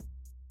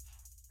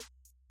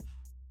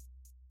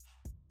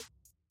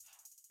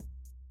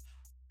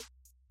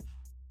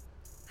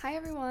Hi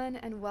everyone,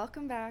 and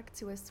welcome back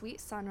to A Sweet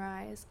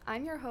Sunrise.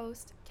 I'm your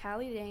host,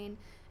 Kalli Dane,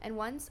 and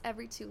once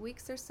every 2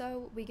 weeks or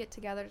so, we get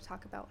together to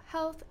talk about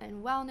health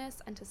and wellness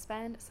and to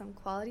spend some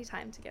quality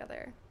time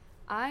together.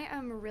 I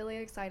am really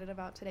excited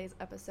about today's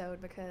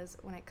episode because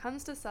when it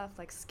comes to stuff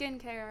like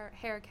skincare,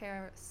 hair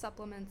care,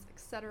 supplements,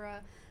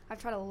 etc.,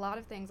 I've tried a lot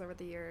of things over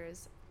the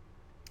years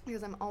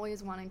because I'm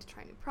always wanting to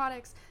try new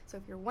products. So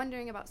if you're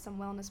wondering about some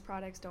wellness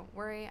products, don't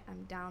worry,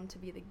 I'm down to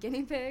be the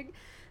guinea pig.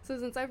 So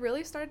since I've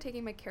really started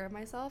taking care of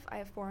myself, I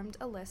have formed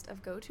a list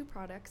of go-to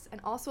products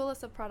and also a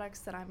list of products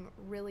that I'm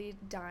really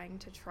dying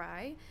to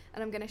try.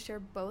 And I'm going to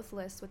share both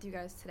lists with you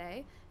guys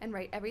today and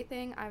rate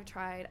everything I've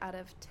tried out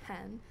of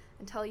 10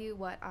 and tell you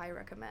what I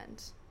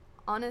recommend.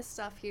 Honest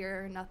stuff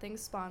here, nothing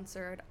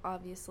sponsored,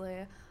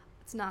 obviously.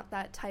 It's not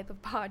that type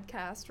of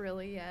podcast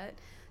really yet.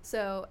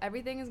 So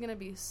everything is going to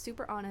be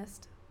super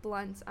honest,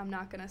 blunt. I'm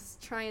not going to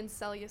try and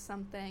sell you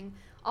something.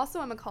 Also,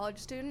 I'm a college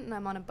student and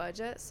I'm on a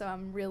budget, so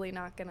I'm really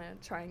not going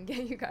to try and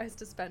get you guys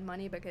to spend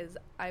money because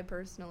I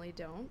personally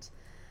don't.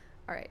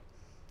 All right.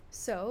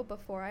 So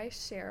before I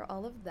share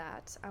all of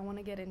that, I want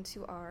to get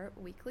into our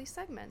weekly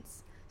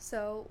segments.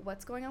 So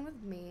what's going on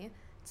with me?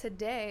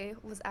 Today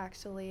was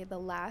actually the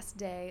last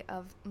day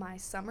of my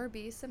summer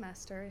B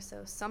semester,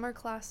 so summer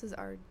classes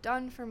are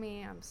done for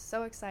me. I'm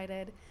so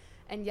excited.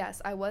 And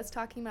yes, I was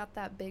talking about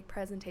that big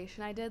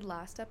presentation I did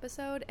last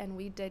episode, and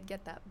we did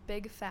get that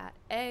big fat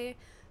A,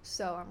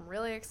 so I'm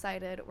really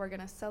excited. We're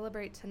going to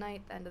celebrate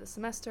tonight, the end of the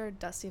semester.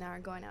 Dusty and I are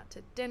going out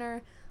to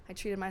dinner. I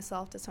treated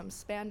myself to some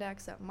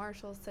spandex at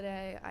Marshall's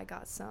today. I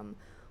got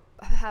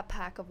a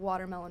pack of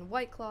watermelon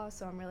White Claw,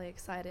 so I'm really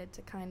excited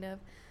to kind of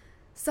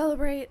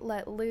celebrate,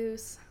 let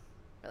loose.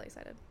 Really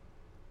excited.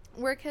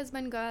 Work has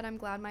been good. I'm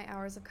glad my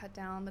hours have cut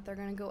down, but they're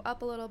going to go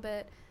up a little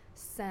bit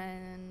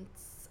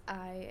since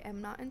I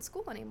am not in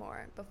school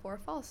anymore before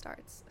fall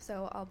starts.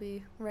 So I'll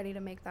be ready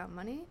to make that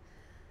money.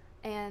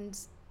 And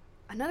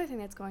another thing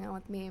that's going on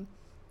with me,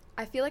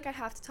 I feel like I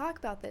have to talk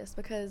about this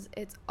because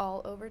it's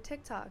all over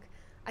TikTok.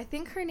 I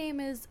think her name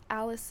is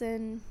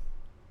Allison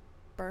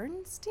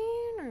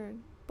Bernstein or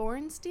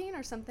Bornstein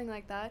or something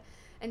like that.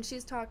 And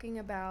she's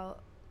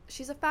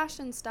a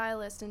fashion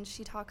stylist, and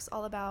she talks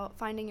all about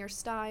finding your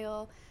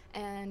style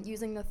and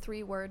using the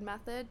 3-word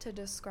method to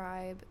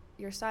describe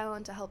your style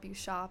and to help you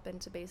shop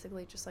and to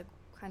basically just like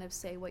kind of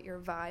say what your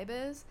vibe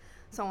is.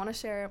 So I want to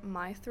share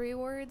my 3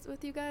 words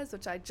with you guys,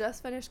 which I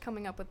just finished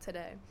coming up with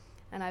today.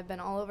 And I've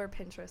been all over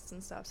Pinterest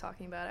and stuff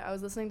talking about it. I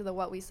was listening to the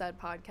What We Said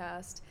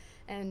podcast,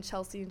 and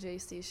Chelsea and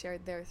JC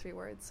shared their 3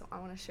 words, so I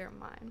want to share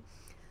mine.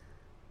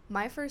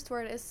 My first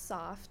word is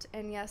soft,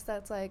 and yes,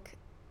 that's like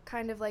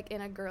kind of like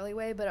in a girly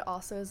way, but it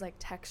also is like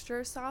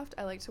texture soft.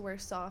 I like to wear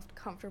soft,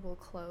 comfortable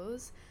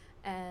clothes,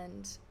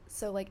 and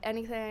so like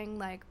anything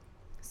like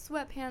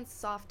sweatpants,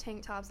 soft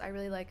tank tops, I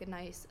really like a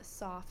nice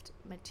soft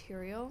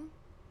material.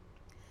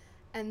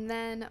 And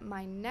then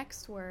my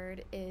next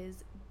word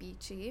is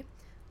beachy.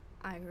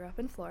 I grew up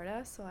in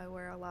Florida, so I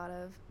wear a lot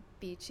of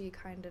beachy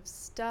kind of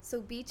stuff. So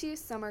beachy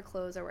summer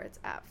clothes are where it's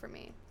at for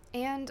me.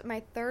 And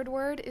my third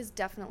word is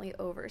definitely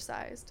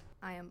oversized.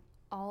 I am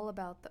all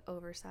about the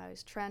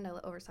oversized trend. I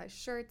love oversized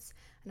shirts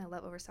and I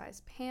love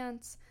oversized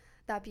pants.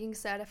 That being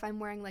said, if I'm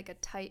wearing like a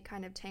tight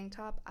kind of tank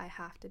top, I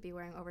have to be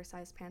wearing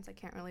oversized pants. I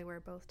can't really wear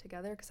both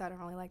together because I don't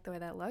really like the way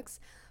that looks.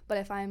 But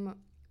if I'm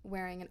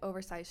wearing an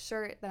oversized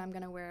shirt, then I'm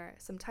going to wear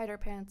some tighter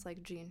pants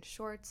like jean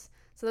shorts.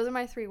 So those are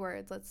my 3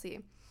 words. Let's see.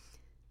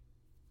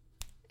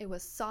 It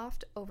was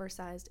soft,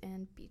 oversized,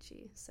 and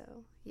beachy. So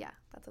yeah,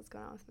 that's what's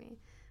going on with me.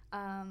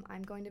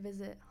 I'm going to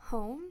visit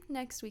home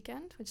next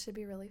weekend, which should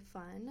be really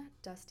fun.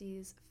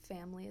 Dusty's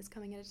family is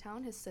coming into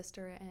town, his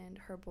sister and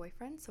her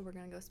boyfriend, so we're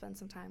going to go spend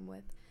some time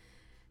with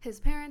his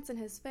parents and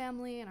his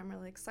family, and I'm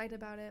really excited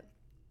about it.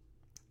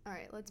 All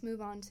right, let's move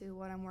on to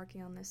what I'm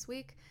working on this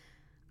week.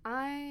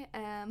 I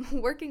am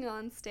working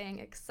on staying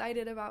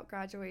excited about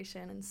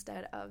graduation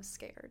instead of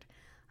scared.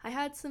 I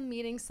had some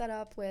meetings set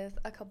up with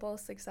a couple of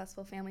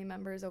successful family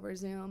members over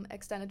Zoom,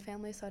 extended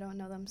family, so I don't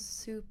know them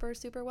super,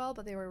 super well,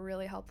 but they were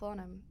really helpful, and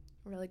I'm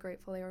really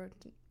grateful they were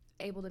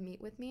able to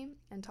meet with me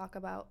and talk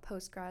about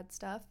post-grad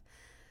stuff.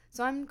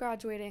 So I'm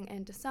graduating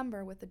in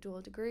December with a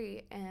dual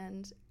degree,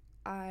 and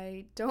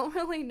I don't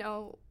really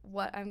know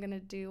what I'm going to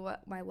do,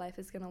 what my life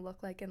is going to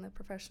look like in the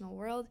professional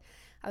world.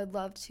 I would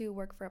love to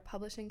work for a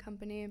publishing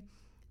company,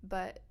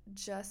 but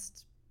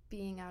just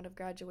being out of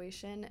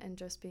graduation and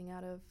just being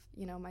out of,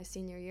 my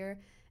senior year,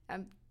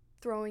 I'm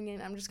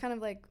just kind of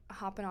like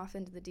hopping off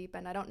into the deep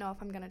end. I don't know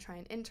if I'm going to try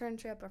an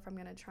internship or if I'm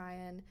going to try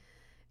and,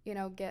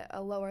 get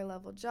a lower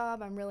level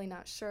job. I'm really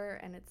not sure,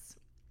 and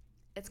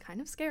it's kind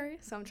of scary,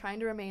 so I'm trying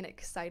to remain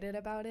excited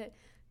about it.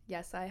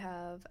 Yes, I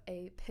have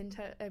a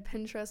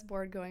Pinterest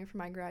board going for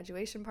my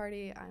graduation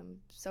party. I'm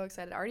so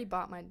excited. I already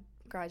bought my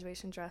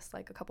graduation dress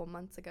like a couple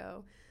months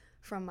ago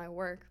from my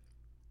work.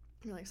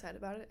 I'm really excited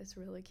about it. It's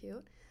really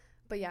cute.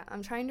 But yeah,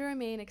 I'm trying to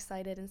remain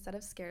excited instead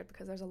of scared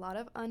because there's a lot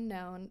of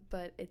unknown,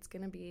 but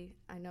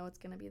I know it's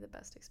going to be the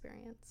best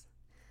experience.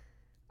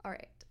 All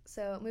right,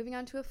 so moving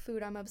on to a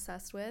food I'm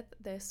obsessed with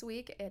this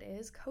week, it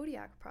is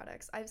Kodiak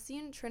products. I've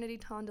seen Trinity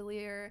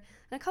Tondelier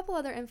and a couple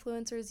other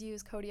influencers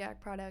use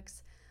Kodiak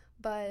products,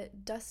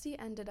 but Dusty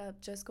ended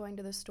up just going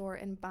to the store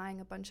and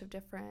buying a bunch of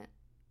different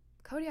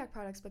Kodiak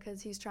products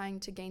because he's trying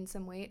to gain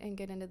some weight and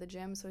get into the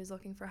gym, so he's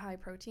looking for high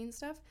protein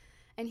stuff.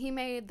 And he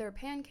made their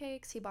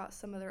pancakes, he bought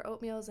some of their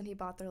oatmeals, and he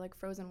bought their like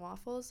frozen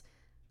waffles.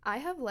 I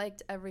have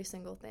liked every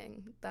single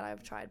thing that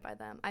I've tried by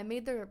them. I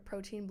made their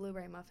protein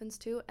blueberry muffins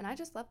too, and I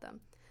just love them.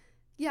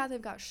 Yeah,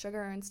 they've got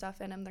sugar and stuff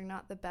in them. They're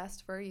not the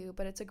best for you,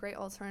 but it's a great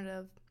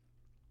alternative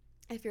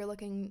if you're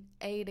looking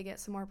A, to get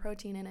some more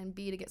protein in, and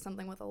B, to get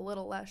something with a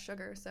little less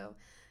sugar. So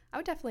I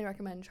would definitely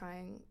recommend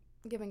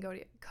giving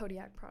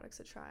Kodiak products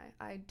a try.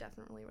 I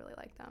definitely really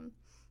like them.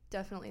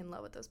 Definitely in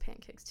love with those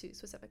pancakes too,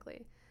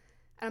 specifically.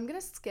 And I'm going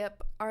to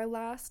skip our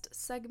last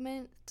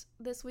segment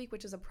this week,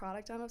 which is a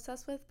product I'm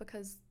obsessed with,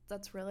 because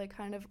that's really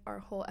kind of our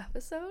whole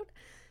episode.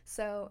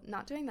 So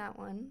not doing that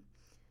one.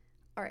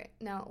 All right,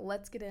 now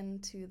let's get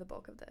into the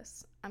bulk of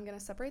this. I'm going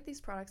to separate these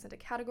products into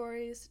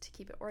categories to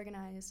keep it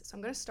organized. So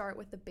I'm going to start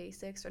with the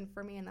basics, and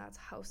for me, and that's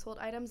household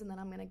items, and then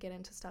I'm going to get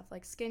into stuff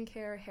like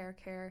skincare, hair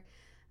care,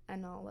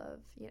 and all of,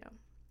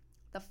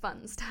 the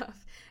fun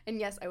stuff. And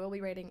yes, I will be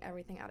rating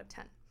everything out of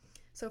 10.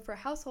 So for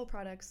household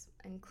products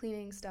and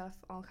cleaning stuff,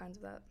 all kinds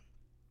of that.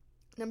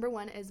 Number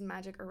one is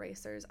magic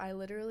erasers. I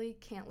literally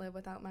can't live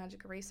without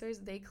magic erasers.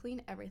 They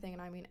clean everything,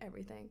 and I mean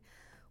everything.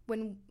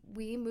 When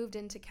we moved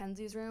into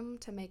Kenzie's room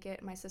to make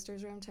it, my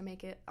sister's room to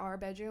make it our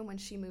bedroom, when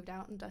she moved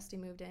out and Dusty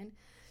moved in,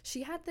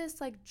 she had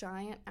this like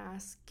giant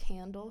ass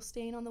candle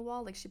stain on the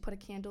wall. Like she put a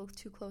candle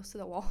too close to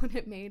the wall and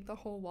it made the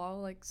whole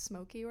wall like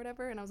smoky or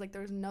whatever. And I was like,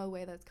 there's no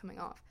way that's coming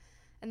off.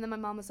 And then my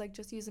mom was like,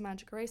 just use a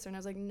magic eraser. And I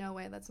was like, no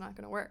way, that's not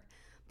going to work.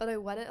 But I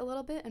wet it a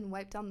little bit and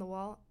wiped down the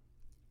wall.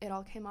 It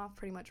all came off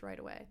pretty much right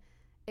away.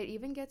 It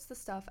even gets the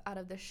stuff out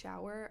of the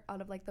shower,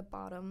 out of like the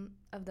bottom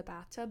of the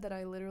bathtub that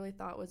I literally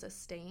thought was a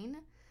stain.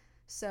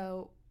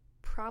 So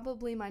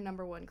probably my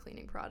number one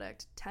cleaning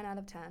product, 10 out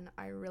of 10.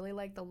 I really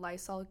like the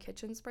Lysol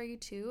kitchen spray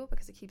too,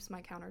 because it keeps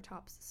my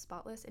countertops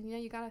spotless. And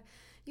you gotta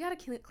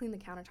clean the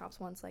countertops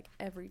once like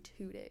every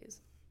 2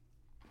 days.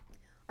 All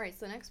right,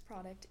 so the next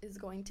product is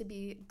going to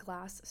be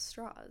glass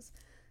straws.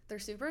 They're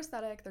super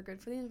aesthetic, they're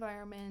good for the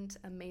environment,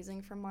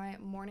 amazing for my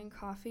morning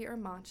coffee or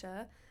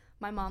matcha.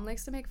 My mom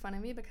likes to make fun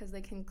of me because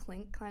they can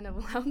clink kind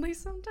of loudly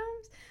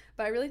sometimes,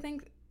 but I really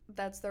think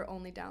that's their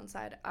only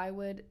downside. I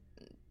would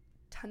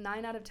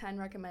 9 out of 10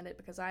 recommend it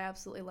because I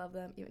absolutely love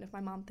them, even if my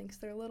mom thinks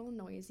they're a little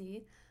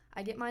noisy.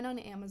 I get mine on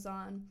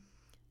Amazon.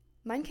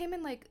 Mine came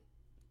in like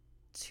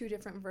 2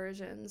 different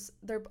versions.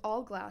 They're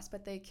all glass,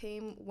 but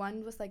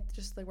one was like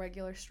just the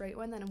regular straight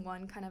one, then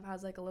one kind of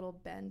has like a little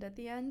bend at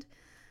the end.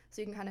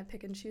 So you can kind of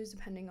pick and choose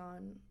depending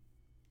on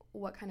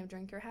what kind of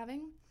drink you're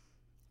having.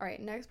 All right,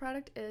 next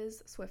product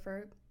is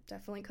Swiffer.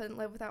 Definitely couldn't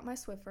live without my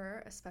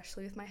Swiffer,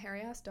 especially with my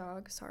hairy ass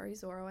dog. Sorry,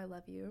 Zorro, I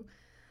love you.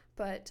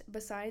 But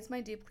besides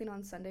my deep clean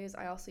on Sundays,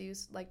 I also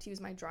like to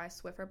use my dry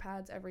Swiffer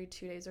pads every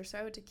 2 days or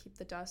so to keep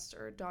the dust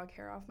or dog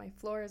hair off my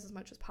floors as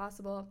much as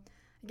possible.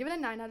 I give it a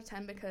 9 out of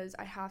 10 because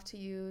I have to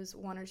use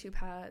 1 or 2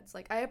 pads.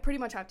 Like, I pretty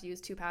much have to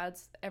use 2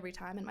 pads every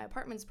time, and my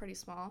apartment's pretty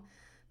small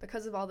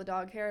because of all the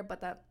dog hair,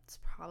 but that's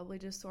probably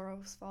just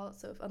Zorro's fault.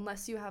 So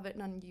unless you have an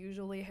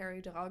unusually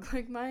hairy dog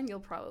like mine, you'll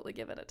probably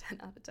give it a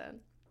 10 out of 10.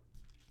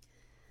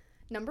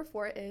 Number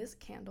 4 is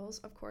candles,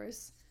 of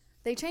course.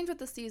 They change with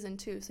the season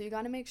too, so you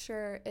got to make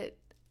sure it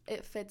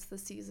fits the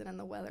season and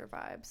the weather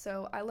vibe.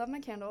 So I love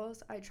my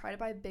candles. I try to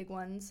buy big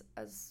ones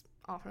as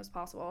often as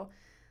possible.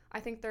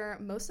 I think they're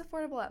most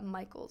affordable at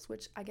Michael's,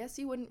 which I guess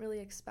you wouldn't really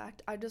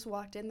expect. I just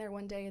walked in there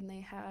one day and they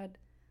had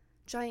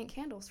giant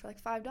candles for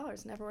like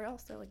 $5, and everywhere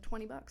else they're like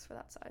 $20 for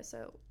that size.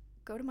 So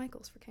go to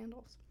Michael's for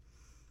candles.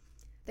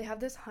 They have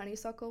this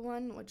honeysuckle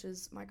one, which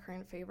is my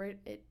current favorite.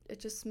 It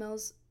just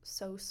smells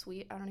so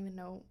sweet. I don't even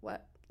know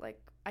what, like,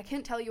 I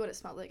can't tell you what it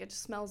smells like. It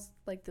just smells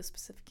like this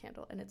specific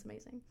candle, and it's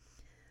amazing.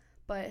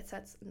 But it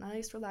sets a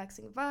nice,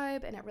 relaxing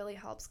vibe, and it really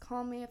helps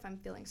calm me if I'm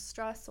feeling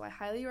stressed. So I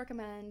highly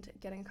recommend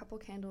getting a couple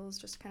candles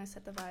just to kind of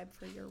set the vibe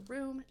for your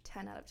room.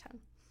 10 out of 10.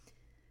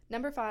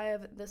 Number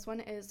 5, this one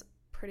is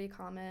pretty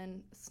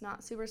common. It's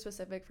not super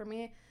specific for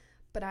me,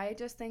 but I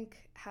just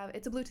think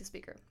it's a Bluetooth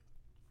speaker.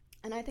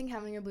 And I think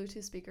having a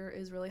Bluetooth speaker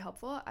is really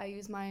helpful. I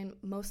use mine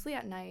mostly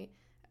at night,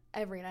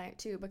 every night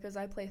too, because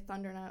I play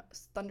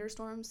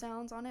thunderstorm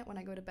sounds on it when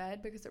I go to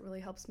bed because it really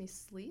helps me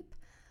sleep.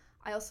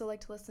 I also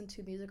like to listen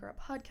to music or a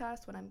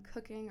podcast when I'm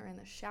cooking or in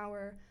the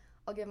shower.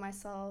 I'll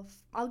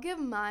give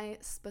my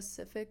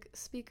specific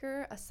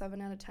speaker a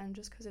 7 out of 10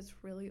 just because it's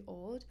really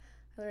old.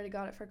 I already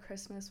got it for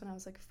Christmas when I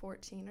was like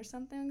 14 or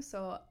something,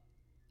 so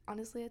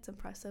honestly it's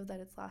impressive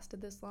that it's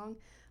lasted this long.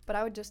 But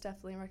I would just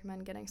definitely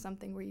recommend getting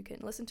something where you can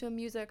listen to a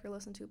music or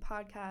listen to a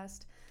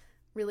podcast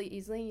really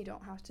easily. You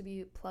don't have to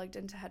be plugged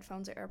into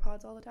headphones or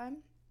AirPods all the time.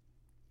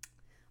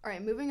 All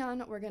right, moving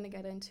on, we're going to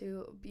get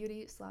into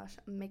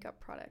beauty/makeup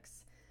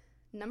products.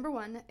 Number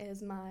 1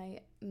 is my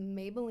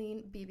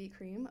Maybelline BB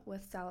cream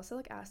with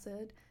salicylic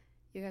acid.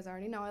 You guys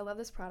already know I love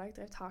this product.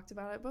 I've talked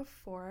about it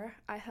before.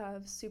 I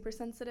have super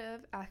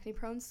sensitive,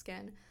 acne-prone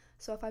skin,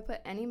 so if I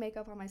put any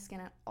makeup on my skin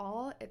at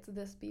all, it's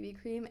this BB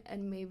cream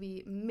and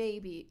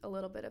maybe a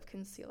little bit of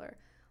concealer.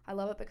 I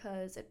love it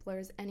because it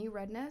blurs any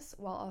redness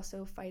while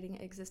also fighting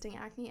existing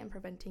acne and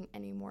preventing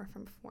any more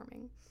from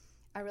forming.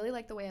 I really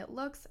like the way it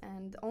looks,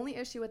 and the only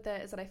issue with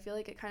it is that I feel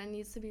like it kind of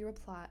needs to be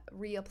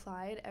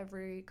reapplied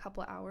every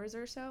couple hours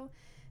or so.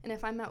 And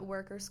if I'm at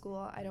work or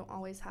school, I don't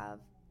always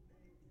have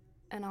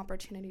an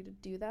opportunity to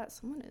do that.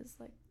 Someone is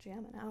like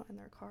jamming out in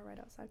their car right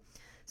outside.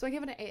 So I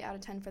give it an 8 out of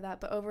 10 for that,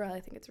 but overall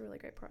I think it's a really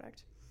great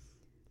product.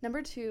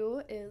 Number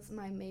 2 is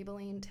my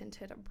Maybelline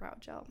Tinted Brow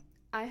Gel.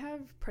 I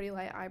have pretty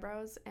light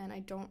eyebrows and I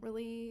don't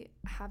really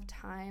have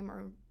time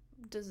or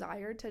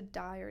desire to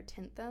dye or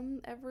tint them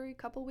every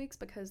couple weeks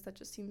because that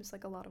just seems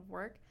like a lot of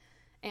work,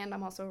 and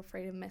I'm also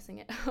afraid of messing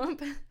it up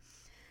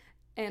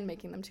and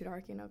making them too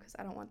dark, because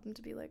I don't want them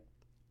to be like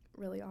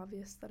really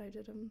obvious that I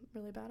did them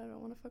really bad. I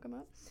don't want to fuck them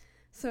up.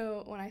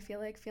 So when I feel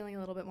like feeling a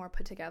little bit more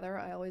put together,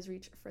 I always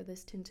reach for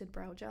this tinted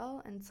brow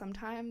gel, and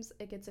sometimes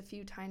it gets a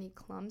few tiny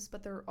clumps,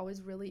 but they're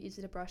always really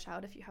easy to brush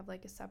out if you have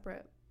like a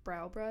separate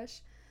brow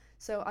brush.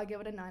 So I'll give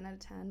it a 9 out of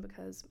 10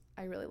 because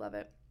I really love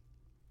it.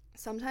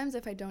 Sometimes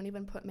if I don't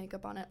even put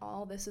makeup on at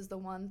all, this is the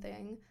one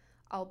thing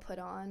I'll put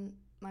on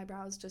my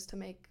brows just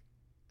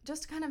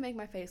to kind of make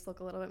my face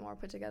look a little bit more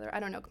put together. I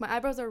don't know. My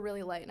eyebrows are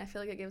really light and I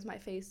feel like it gives my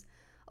face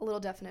a little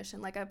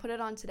definition. Like I put it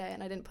on today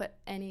and I didn't put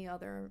any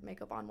other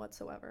makeup on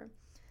whatsoever,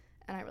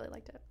 and I really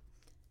liked it.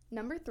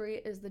 Number 3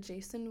 is the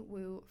Jason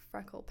Wu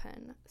Freckle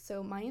Pen.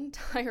 So my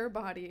entire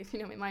body, if you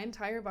know me, my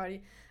entire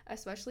body,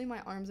 especially my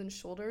arms and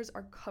shoulders,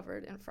 are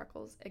covered in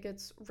freckles. It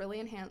gets really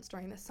enhanced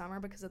during the summer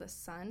because of the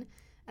sun,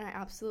 and I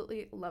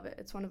absolutely love it.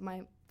 It's one of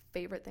my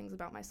favorite things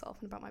about myself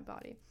and about my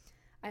body.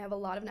 I have a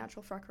lot of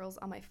natural freckles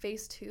on my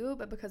face too,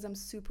 but because I'm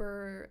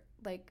super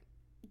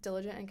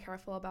diligent and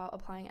careful about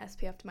applying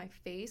SPF to my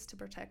face to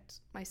protect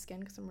my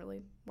skin, because I'm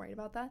really worried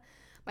about that,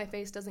 my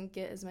face doesn't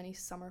get as many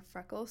summer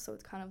freckles, so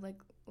it's kind of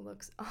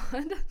looks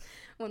odd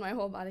when my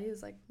whole body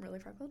is really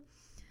freckled.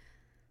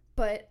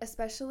 But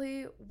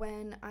especially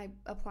when I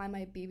apply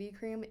my BB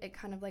cream, it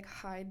kind of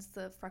hides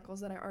the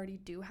freckles that I already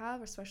do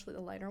have, especially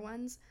the lighter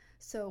ones.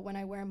 So when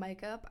I wear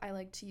makeup, I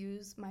like to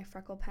use my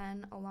freckle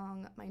pen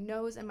along my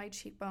nose and my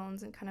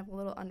cheekbones and kind of a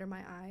little under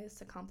my eyes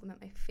to complement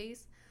my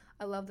face.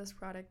 I love this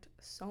product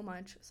so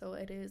much, so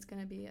it is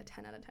going to be a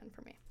 10 out of 10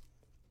 for me.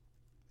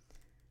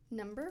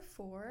 Number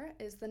 4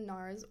 is the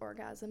NARS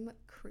Orgasm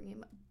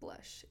Cream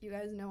Blush. You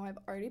guys know I've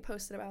already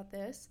posted about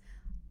this.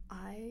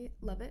 I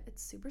love it.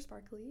 It's super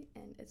sparkly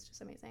and it's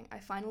just amazing. I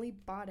finally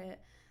bought it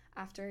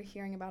after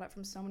hearing about it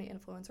from so many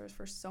influencers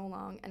for so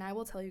long, and I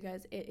will tell you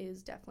guys, it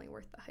is definitely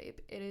worth the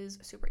hype. It is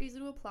super easy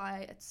to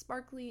apply. It's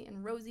sparkly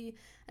and rosy,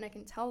 and I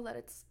can tell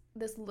that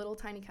this little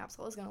tiny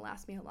capsule is going to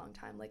last me a long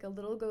time. A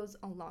little goes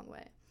a long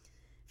way.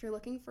 If you're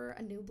looking for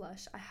a new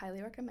blush, I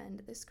highly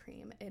recommend this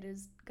cream. It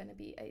is going to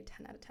be a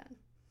 10 out of 10.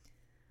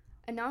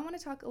 And now I want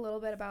to talk a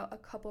little bit about a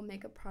couple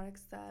makeup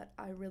products that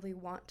I really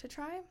want to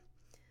try.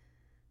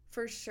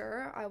 For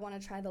sure, I want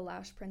to try the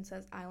Lash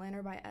Princess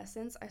Eyeliner by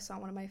Essence. I saw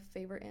one of my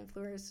favorite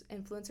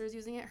influencers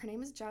using it. Her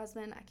name is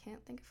Jasmine. I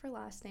can't think of her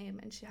last name,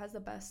 and she has the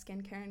best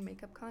skincare and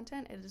makeup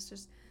content. It is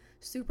just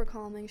super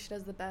calming. She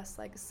does the best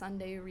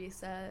Sunday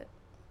reset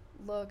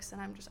looks,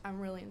 and I'm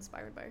really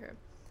inspired by her.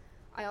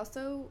 I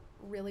also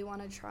really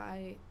want to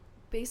try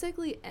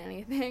basically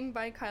anything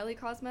by Kylie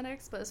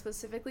Cosmetics, but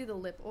specifically the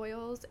lip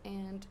oils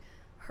and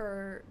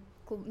her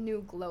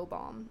new glow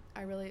balm.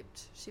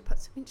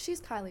 She's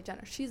Kylie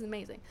Jenner. She's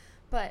amazing.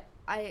 But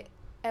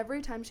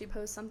every time she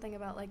posts something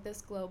about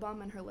this glow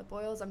balm and her lip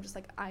oils, I'm just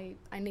I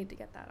need to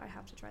get that. I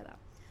have to try that.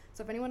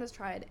 So if anyone has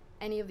tried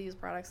any of these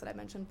products that I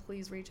mentioned,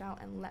 please reach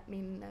out and let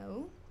me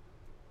know.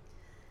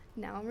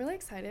 Now I'm really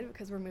excited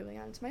because we're moving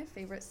on to my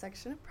favorite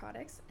section of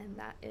products, and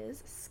that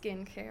is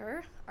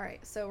skincare. All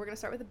right, so we're going to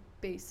start with the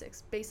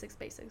basics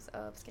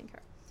of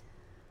skincare.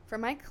 For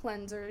my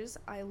cleansers,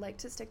 I like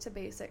to stick to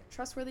basic,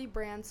 trustworthy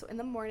brands. So in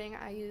the morning,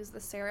 I use the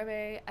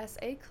CeraVe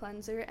SA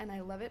Cleanser, and I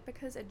love it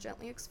because it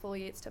gently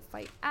exfoliates to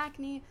fight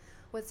acne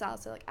with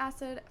salicylic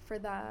acid.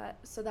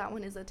 So that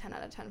one is a 10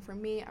 out of 10 for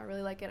me. I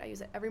really like it. I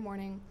use it every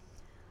morning.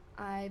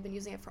 I've been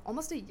using it for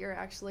almost a year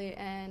actually,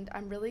 and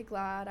I'm really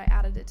glad I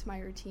added it to my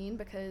routine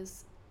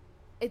because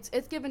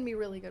it's given me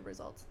really good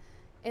results.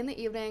 In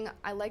the evening,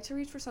 I like to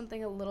reach for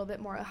something a little bit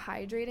more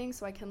hydrating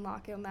so I can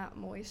lock in that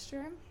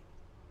moisture.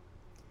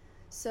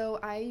 So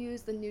I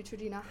use the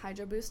Neutrogena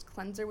Hydro Boost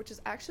Cleanser, which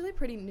is actually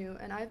pretty new,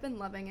 and I've been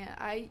loving it.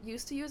 I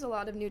used to use a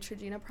lot of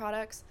Neutrogena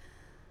products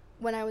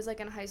when I was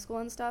in high school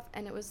and stuff,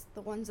 and it was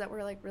the ones that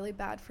were really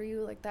bad for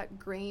you, that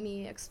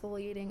grainy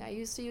exfoliating. I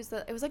used to use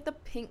it was the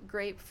pink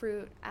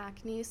grapefruit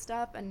acne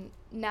stuff, and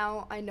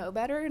now I know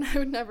better and I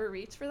would never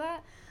reach for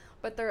that.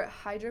 But their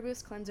Hydro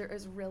Boost Cleanser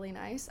is really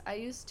nice. I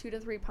use 2 to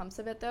 3 pumps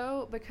of it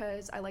though,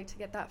 because I like to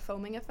get that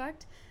foaming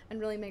effect and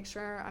really make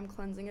sure I'm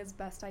cleansing as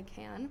best I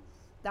can.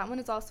 That one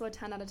is also a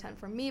 10 out of 10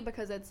 for me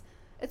because it's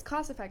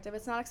cost effective.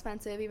 It's not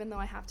expensive, even though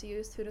I have to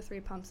use 2 to 3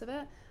 pumps of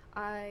it.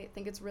 I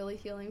think it's really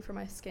healing for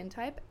my skin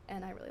type,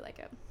 and I really like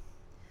it.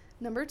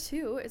 Number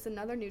 2 is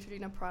another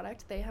Neutrogena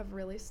product. They have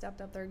really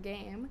stepped up their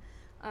game.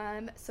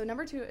 So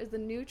number 2 is the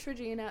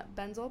Neutrogena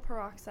benzoyl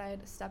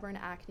peroxide stubborn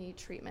acne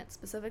treatment,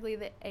 specifically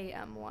the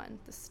AM one,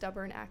 the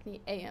stubborn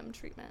acne AM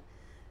treatment.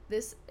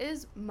 This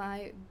is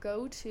my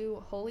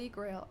go-to holy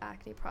grail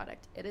acne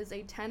product. It is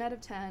a 10 out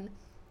of 10.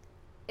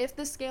 If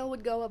the scale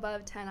would go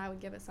above 10, I would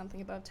give it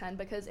something above 10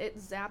 because it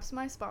zaps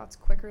my spots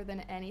quicker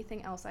than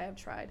anything else I have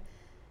tried.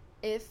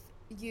 If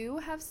you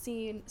have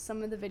seen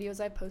some of the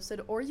videos I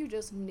posted, or you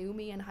just knew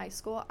me in high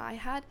school, I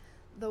had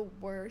the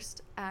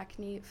worst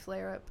acne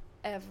flare-up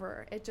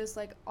ever. It just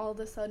like all of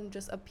a sudden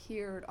just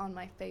appeared on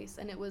my face,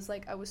 and it was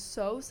like I was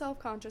so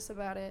self-conscious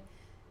about it.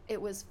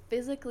 It was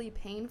physically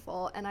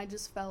painful, and I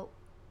just felt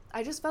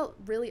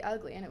really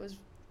ugly, and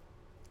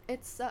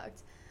it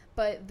sucked.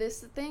 But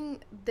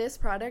this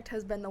product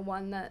has been the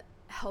one that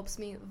helps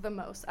me the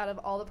most. Out of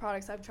all the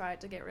products I've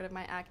tried to get rid of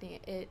my acne,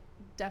 it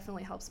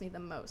definitely helps me the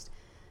most.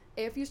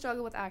 If you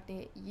struggle with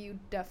acne, you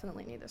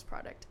definitely need this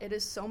product. It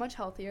is so much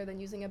healthier than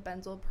using a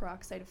benzoyl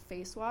peroxide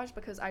face wash,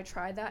 because I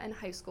tried that in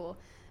high school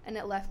and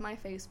it left my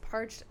face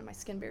parched and my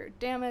skin barrier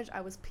damaged.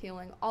 I was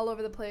peeling all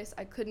over the place.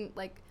 I couldn't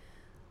like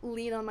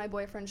lean on my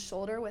boyfriend's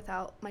shoulder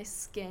without my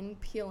skin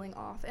peeling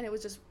off, and it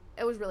was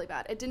really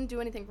bad. It didn't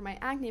do anything for my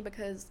acne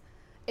because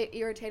it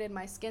irritated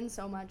my skin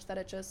so much that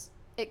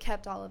it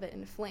kept all of it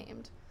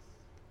inflamed.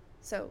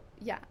 So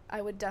yeah,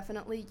 I would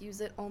definitely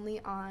use it only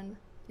on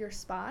your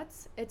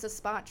spots. It's a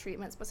spot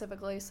treatment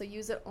specifically, so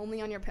use it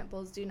only on your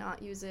pimples. Do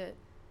not use it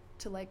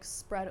to like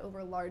spread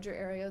over larger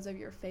areas of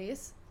your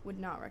face. Would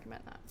not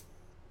recommend that.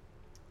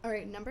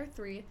 Alright, number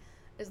 3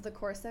 is the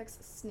Corsex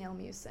Snail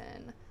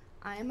Mucin.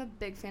 I am a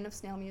big fan of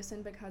snail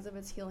mucin because of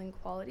its healing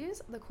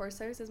qualities. The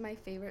Corsex is my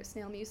favorite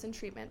snail mucin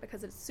treatment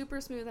because it's super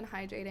smooth and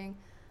hydrating.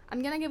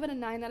 I'm going to give it a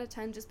 9 out of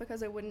 10 just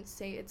because I wouldn't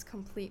say it's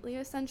completely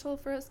essential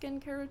for a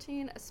skincare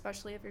routine,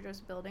 especially if you're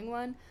just building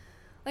one.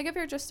 Like if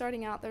you're just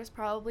starting out, there's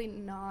probably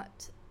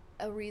not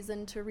a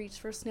reason to reach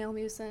for snail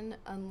mucin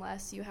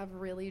unless you have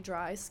really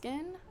dry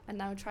skin,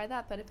 and I would try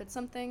that. But if it's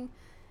something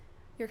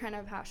you're kind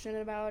of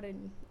passionate about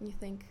and you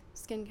think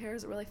skincare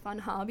is a really fun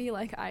hobby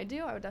like I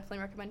do, I would definitely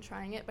recommend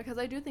trying it because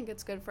I do think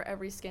it's good for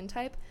every skin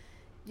type.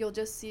 You'll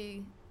just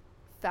see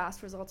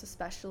fast results,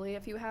 especially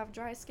if you have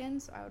dry skin,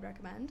 so I would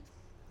recommend.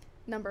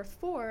 Number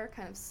 4,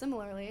 kind of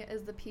similarly,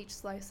 is the Peach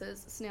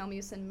Slices Snail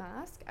Mucin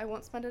Mask. I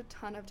won't spend a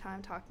ton of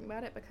time talking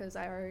about it because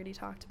I already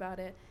talked about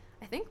it,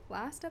 I think,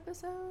 last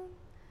episode.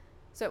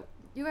 So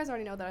you guys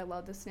already know that I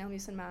love the Snail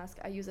Mucin Mask.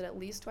 I use it at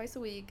least twice a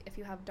week. If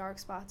you have dark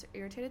spots or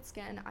irritated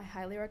skin, I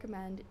highly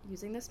recommend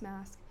using this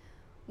mask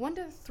 1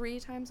 to 3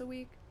 times a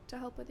week to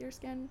help with your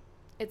skin.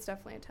 It's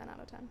definitely a 10 out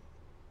of 10.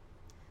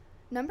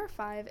 Number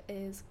 5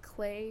 is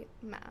clay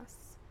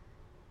masks.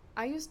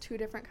 I use 2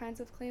 different kinds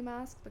of clay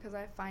masks because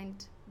I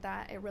find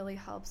that it really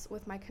helps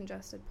with my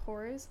congested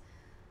pores.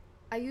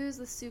 I use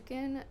the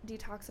Sukin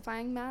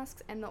detoxifying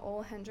masks and the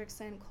Ole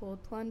Hendrickson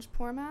cold plunge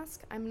pore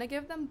mask. I'm going to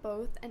give them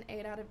both an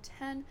 8 out of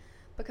 10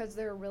 because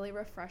they're really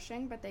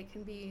refreshing, but they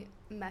can be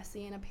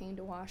messy and a pain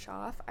to wash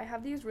off. I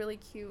have these really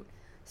cute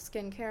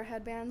skincare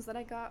headbands that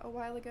I got a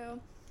while ago,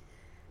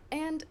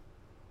 and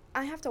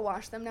I have to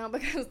wash them now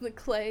because the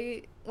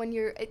clay,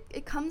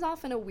 it comes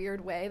off in a weird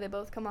way. They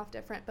both come off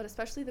different, but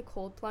especially the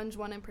cold plunge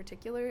one in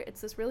particular,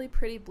 it's this really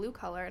pretty blue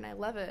color and I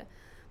love it,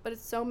 but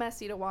it's so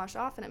messy to wash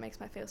off and it makes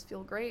my face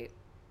feel great.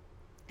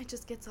 It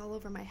just gets all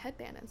over my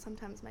headband and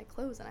sometimes my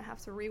clothes, and I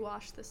have to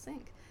rewash the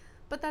sink,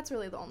 but that's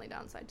really the only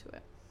downside to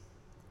it.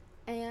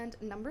 And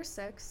number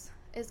 6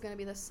 is going to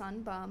be the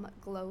Sun Bum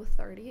Glow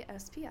 30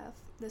 SPF.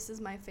 This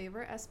is my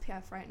favorite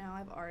SPF right now.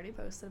 I've already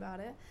posted about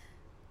it.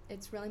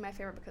 It's really my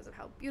favorite because of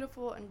how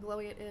beautiful and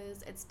glowy it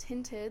is. It's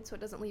tinted, so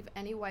it doesn't leave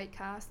any white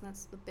cast, and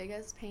that's the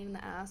biggest pain in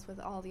the ass with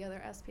all the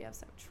other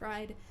SPFs I've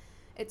tried.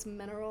 It's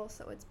mineral,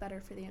 so it's better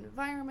for the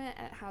environment,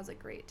 and it has a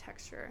great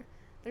texture.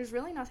 There's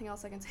really nothing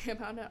else I can say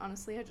about it,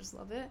 honestly. I just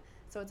love it.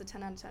 So it's a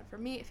 10 out of 10 for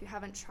me. If you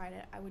haven't tried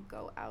it, I would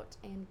go out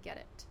and get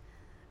it.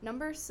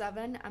 Number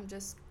 7,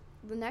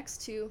 the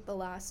next 2, the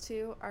last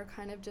 2, are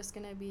kind of just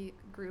going to be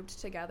grouped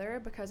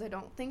together because I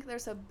don't think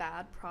there's a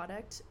bad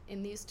product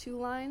in these 2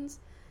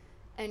 lines.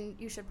 And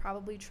you should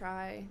probably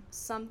try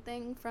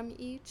something from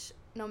each,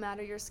 no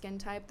matter your skin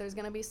type. There's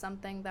going to be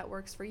something that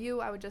works for you.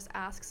 I would just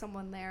ask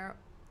someone there,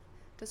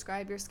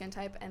 describe your skin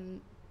type,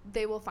 and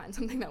they will find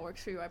something that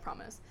works for you, I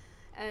promise.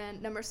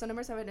 And number 7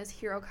 is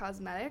Hero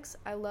Cosmetics.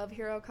 I love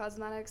Hero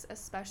Cosmetics,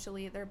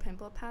 especially their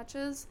pimple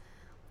patches.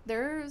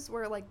 Theirs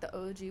were like the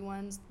OG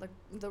ones, like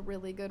the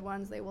really good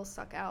ones. They will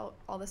suck out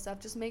all the stuff.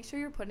 Just make sure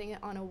you're putting it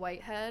on a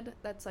whitehead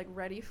that's like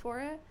ready for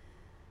it.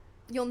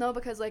 You'll know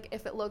because like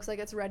if it looks like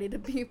it's ready to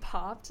be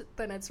popped,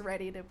 then it's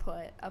ready to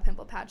put a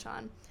pimple patch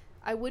on.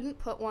 I wouldn't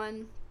put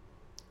one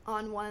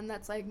on one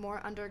that's like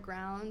more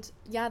underground.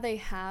 Yeah, they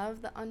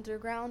have the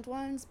underground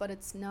ones, but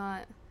it's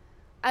not,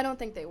 I don't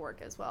think they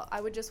work as well.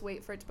 I would just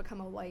wait for it to become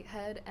a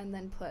whitehead and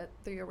then put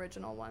the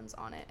original ones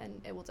on it,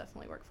 and it will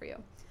definitely work for you.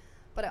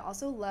 But I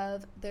also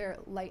love their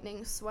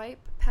lightning swipe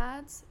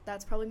pads.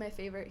 That's probably my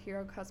favorite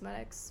Hero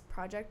Cosmetics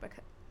product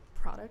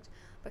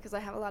because I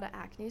have a lot of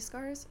acne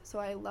scars. So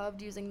I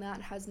loved using that.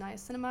 It has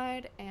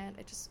niacinamide and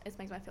it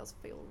makes my face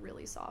feel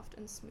really soft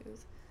and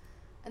smooth.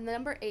 And the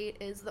number 8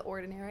 is The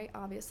Ordinary.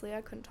 Obviously,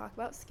 I couldn't talk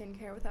about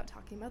skincare without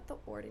talking about The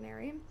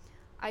Ordinary.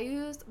 I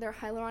used their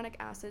hyaluronic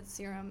acid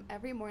serum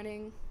every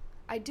morning.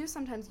 I do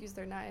sometimes use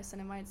their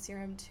niacinamide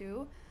serum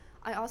too.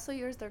 I also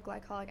use their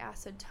glycolic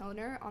acid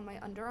toner on my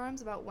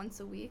underarms about once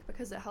a week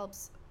because it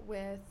helps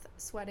with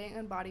sweating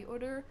and body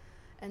odor.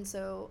 And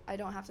so I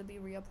don't have to be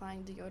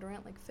reapplying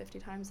deodorant like 50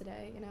 times a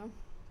day, you know?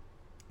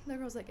 The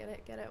girls that get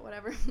it,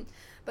 whatever.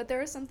 But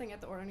there is something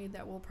at The Ordinary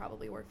that will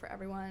probably work for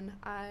everyone.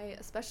 I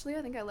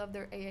think I love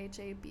their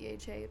AHA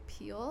BHA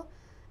peel.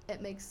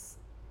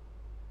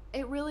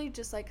 It really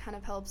just like kind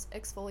of helps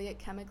exfoliate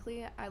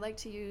chemically. I like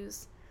to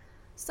use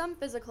some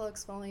physical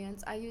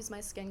exfoliants. I use my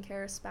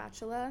skincare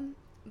spatula,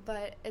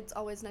 but it's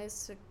always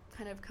nice to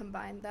kind of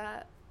combine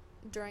that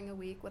during a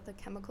week with a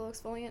chemical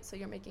exfoliant, so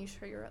you're making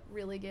sure you're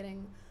really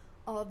getting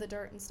all of the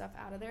dirt and stuff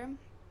out of there.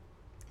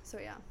 So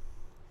yeah.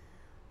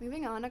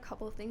 Moving on, a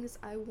couple of things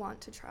I want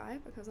to try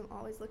because I'm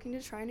always looking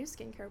to try new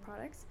skincare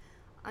products.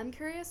 I'm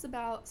curious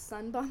about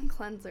sun bomb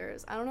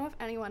cleansers. I don't know if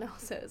anyone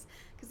else is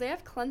because they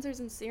have cleansers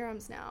and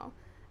serums now,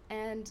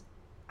 and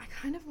I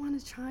kind of want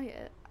to try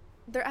it.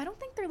 I don't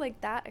think they're like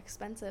that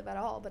expensive at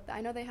all, but I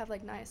know they have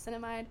like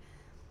niacinamide.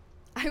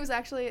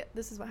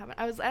 This is what happened.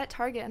 I was at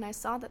Target and I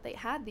saw that they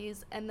had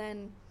these, and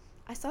then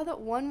I saw that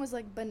one was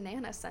like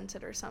banana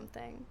scented or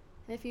something.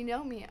 And if you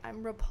know me,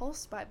 I'm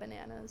repulsed by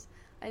bananas.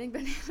 I think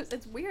bananas,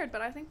 it's weird,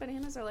 but I think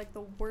bananas are like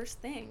the worst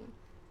thing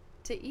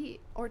to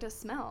eat or to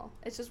smell.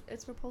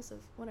 It's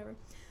repulsive, whatever.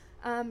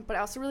 But I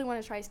also really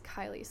want to try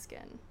Kylie's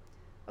skin.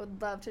 I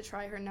would love to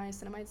try her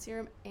niacinamide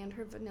serum and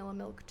her vanilla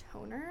milk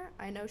toner.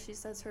 I know she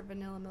says her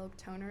vanilla milk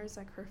toner is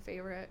like her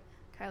favorite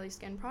Kylie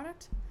skin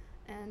product,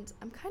 and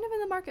I'm kind of in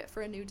the market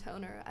for a new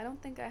toner. I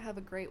don't think I have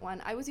a great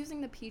one. I was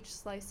using the Peach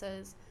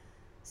Slices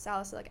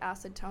salicylic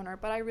acid toner,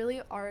 but I really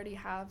already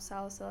have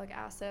salicylic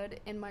acid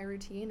in my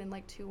routine in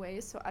like 2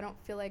 ways, so I don't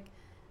feel like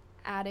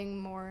adding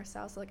more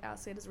salicylic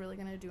acid is really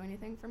going to do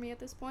anything for me at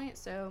this point.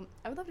 So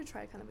I would love to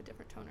try kind of a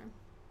different toner.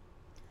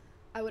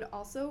 I would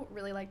also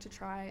really like to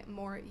try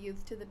more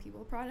Youth to the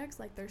People products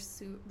like their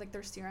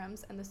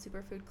serums and the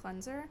superfood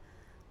cleanser.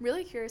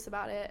 Really curious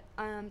about it.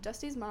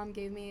 Dusty's mom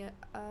gave me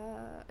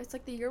it's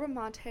like the yerba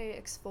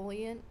mate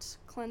exfoliant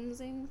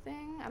cleansing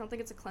thing. I don't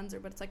think it's a cleanser,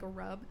 but it's like a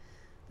rub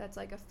that's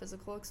like a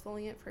physical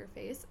exfoliant for your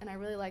face, and I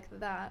really like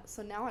that.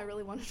 So now I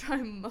really want to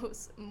try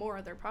more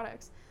of their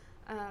products.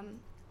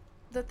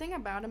 The thing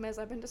about them is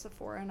I've been to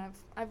Sephora and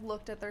I've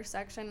looked at their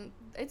section.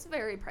 It's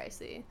very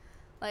pricey.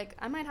 Like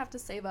I might have to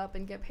save up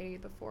and get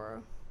paid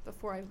before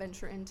I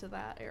venture into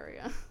that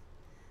area.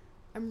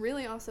 I'm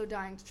really also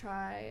dying to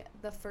try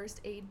the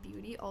First Aid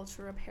Beauty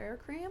Ultra Repair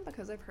Cream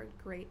because I've heard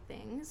great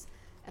things,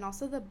 and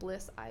also the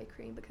Bliss Eye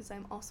Cream because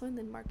I'm also in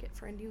the market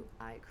for a new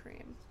eye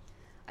cream.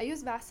 I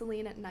use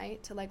Vaseline at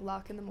night to like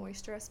lock in the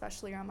moisture,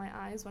 especially around my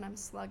eyes when I'm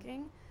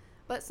slugging.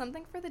 But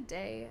something for the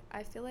day,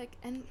 I feel like,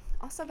 and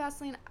also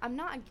Vaseline, I'm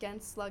not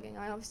against slugging,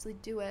 I obviously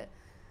do it,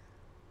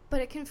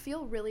 but it can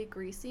feel really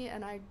greasy,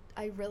 and I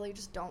really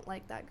just don't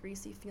like that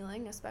greasy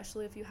feeling,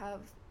 especially if you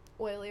have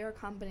oily or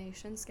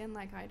combination skin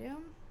like I do.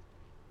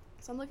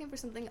 So I'm looking for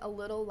something a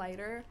little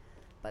lighter,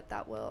 but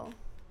that will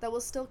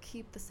still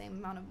keep the same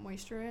amount of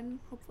moisture in,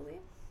 hopefully.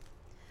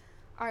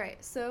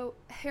 Alright, so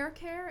hair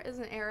care is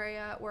an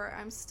area where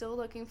I'm still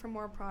looking for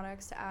more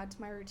products to add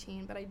to my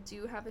routine, but I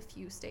do have a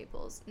few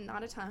staples.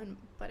 Not a ton,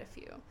 but a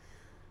few.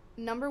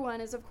 Number 1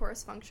 is, of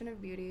course, Function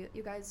of Beauty.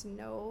 You guys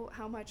know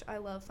how much I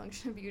love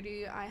Function of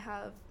Beauty.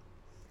 I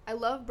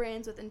love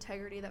brands with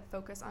integrity that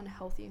focus on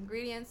healthy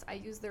ingredients. I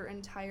use their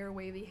entire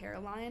wavy hair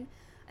line,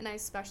 and I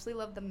especially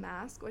love the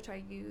mask, which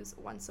I use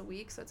once a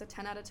week, so it's a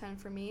 10 out of 10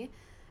 for me.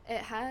 It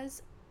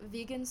has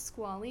vegan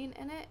squalene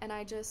in it, and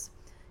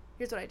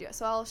here's what I do.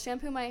 So I'll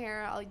shampoo my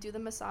hair, I'll do the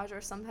massage, or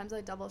sometimes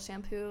I double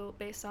shampoo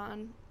based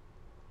on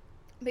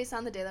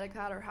the day that I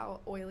got or how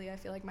oily I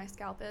feel like my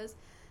scalp is.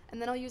 And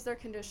then I'll use their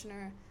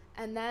conditioner,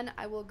 and then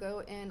I will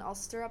go in, I'll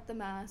stir up the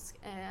mask,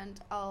 and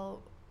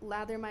I'll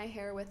lather my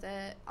hair with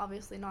it,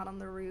 obviously not on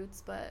the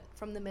roots, but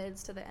from the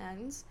mids to the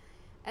ends.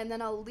 And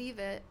then I'll leave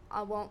it.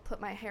 I won't put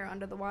my hair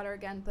under the water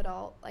again, but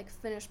I'll like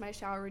finish my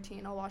shower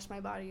routine. I'll wash my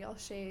body, I'll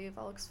shave,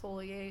 I'll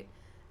exfoliate,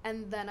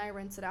 and then I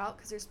rinse it out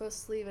because you're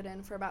supposed to leave it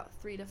in for about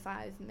 3 to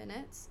 5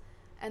 minutes.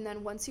 And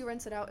then once you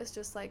rinse it out,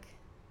 it's like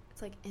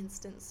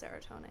instant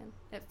serotonin.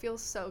 It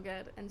feels so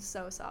good and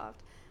so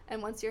soft.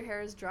 And once your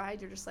hair is dried,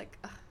 you're just like,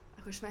 ugh,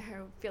 I wish my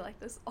hair would feel like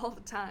this all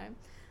the time.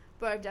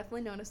 But I've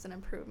definitely noticed an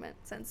improvement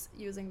since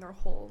using their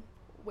whole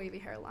wavy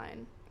hair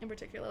line. In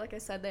particular, like I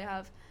said, they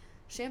have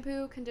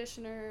shampoo,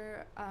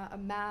 conditioner, a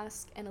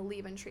mask, and a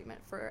leave-in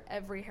treatment for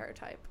every hair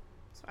type.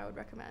 So I would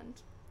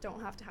recommend.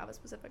 Don't have to have a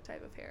specific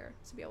type of hair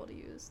to be able to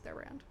use their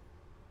brand.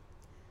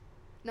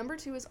 Number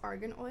 2 is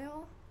argan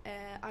oil.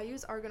 I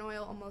use argan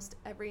oil almost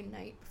every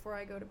night before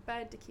I go to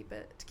bed to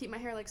keep my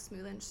hair like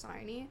smooth and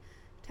shiny.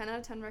 10 out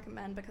of 10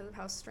 recommend because of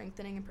how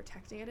strengthening and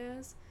protecting it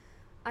is.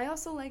 I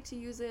also like to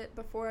use it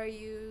before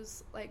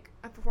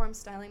I'm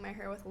styling my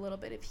hair with a little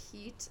bit of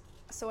heat.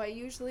 So I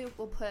usually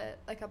will put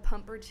like a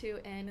pump or two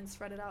in and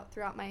spread it out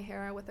throughout my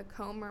hair with a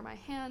comb or my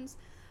hands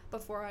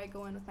before I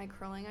go in with my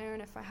curling iron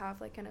if I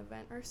have like an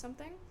event or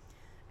something.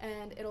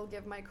 And it'll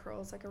give my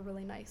curls like a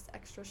really nice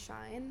extra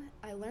shine.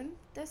 I learned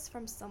this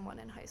from someone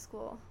in high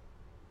school.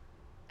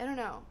 I don't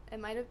know.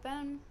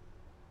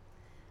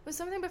 It was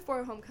something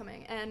before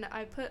homecoming, and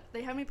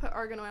they had me put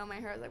argan oil on my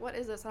hair. I was like, what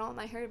is this? I don't want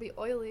my hair to be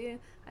oily.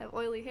 I have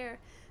oily hair.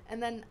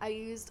 And then I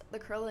used the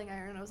curling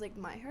iron, and I was like,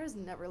 my hair has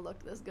never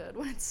looked this good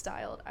when it's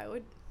styled. I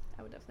would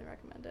definitely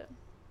recommend it.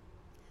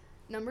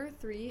 Number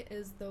 3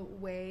 is the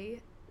Way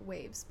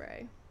Wave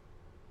Spray.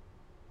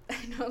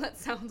 I know that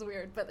sounds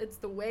weird, but it's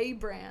the Way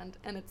brand,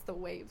 and it's the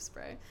Wave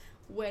Spray.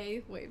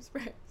 Way Wave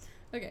Spray.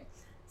 Okay.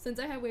 Since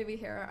I have wavy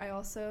hair, I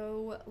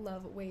also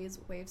love Way's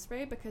Wave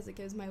Spray because it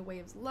gives my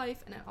waves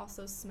life, and it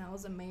also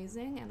smells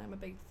amazing, and I'm a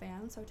big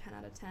fan, so 10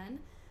 out of 10.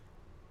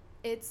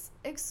 It's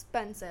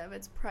expensive,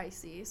 it's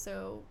pricey,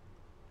 so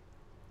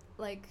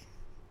like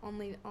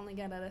only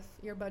get it if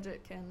your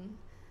budget can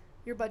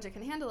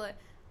handle it.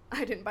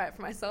 I didn't buy it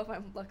for myself.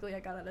 Luckily I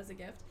got it as a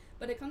gift.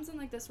 But it comes in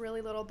like this really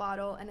little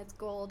bottle, and it's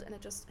gold, and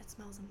it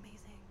smells amazing.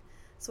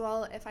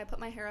 So if I put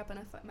my hair up in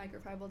a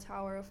microfiber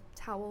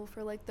towel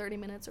for like 30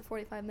 minutes or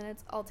 45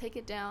 minutes, I'll take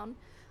it down.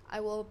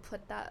 I will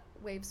put that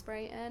wave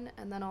spray in,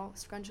 and then I'll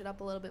scrunch it up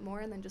a little bit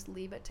more and then just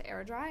leave it to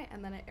air dry,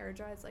 and then it air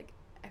dries like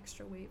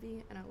extra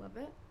wavy, and I love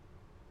it.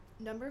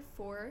 Number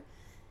 4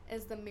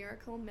 is the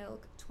Miracle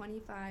Milk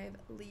 25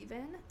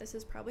 leave-in. This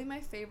is probably my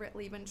favorite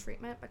leave-in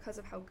treatment because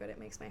of how good it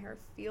makes my hair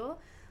feel.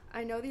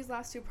 I know these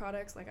last 2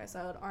 products, like I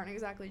said, aren't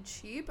exactly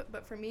cheap,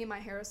 but for me, my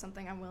hair is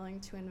something I'm willing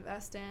to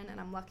invest in, and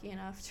I'm lucky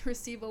enough to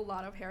receive a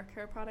lot of hair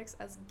care products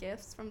as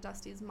gifts from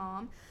Dusty's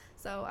mom,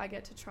 so I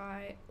get to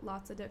try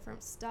lots of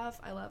different stuff.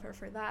 I love her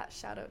for that.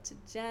 Shout out to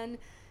Jen.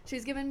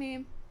 She's given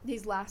me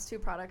these last 2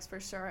 products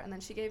for sure, and then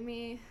she gave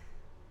me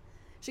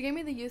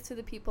the Youth to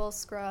the People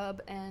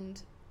scrub,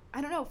 and I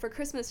don't know, for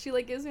Christmas, she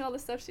like gives me all the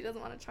stuff she doesn't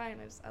want to try, and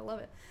I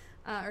love it.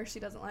 Or she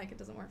doesn't like it,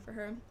 doesn't work for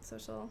her, so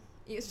she'll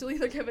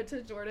either give it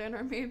to Jordan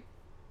or me.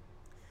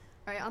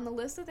 Alright, on the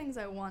list of things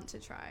I want to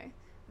try,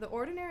 The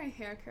Ordinary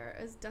Hair Care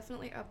is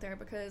definitely up there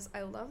because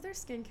I love their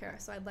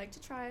skincare, so I'd like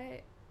to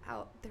try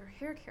out their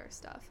hair care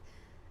stuff.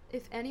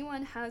 If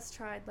anyone has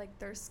tried like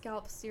their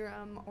scalp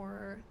serum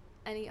or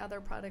any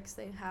other products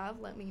they have,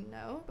 let me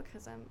know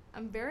because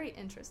I'm very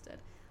interested.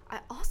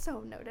 I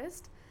also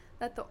noticed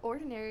that The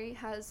Ordinary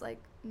has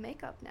like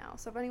makeup now,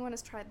 so if anyone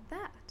has tried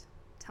that,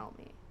 tell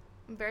me.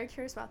 I'm very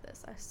curious about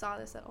this. I saw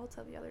this at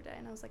Ulta the other day,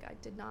 and I was like, I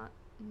did not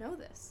know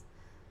this.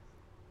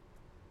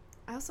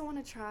 I also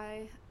want to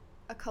try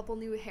a couple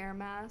new hair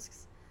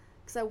masks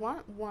because I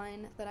want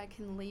one that I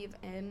can leave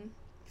in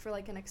for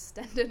like an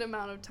extended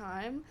amount of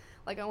time.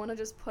 Like I want to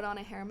just put on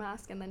a hair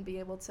mask and then be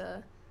able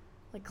to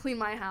like clean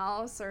my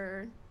house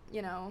or,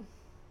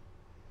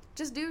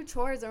 just do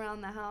chores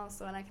around the house,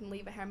 so and I can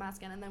leave a hair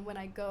mask in, and then when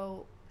I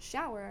go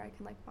shower, I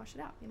can like wash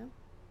it out,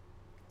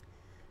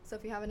 So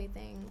if you have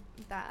anything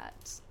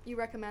that you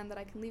recommend that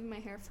I can leave in my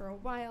hair for a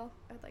while,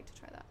 I'd like to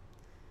try that.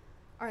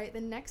 Alright,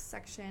 the next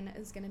section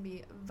is going to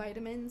be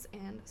vitamins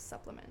and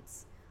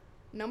supplements.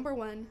 Number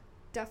 1,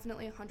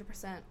 definitely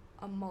 100%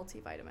 a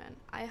multivitamin.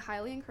 I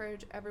highly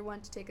encourage everyone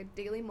to take a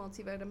daily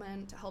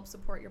multivitamin to help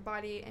support your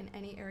body in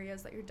any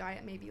areas that your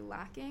diet may be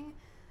lacking.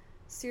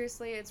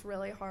 Seriously, it's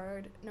really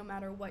hard, no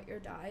matter what your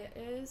diet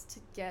is, to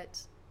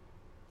get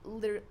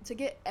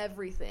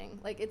everything.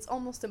 Like, it's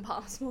almost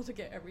impossible to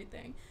get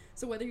everything.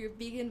 So whether you're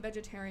vegan,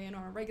 vegetarian,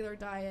 or a regular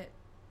diet,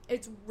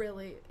 it's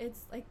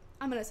like,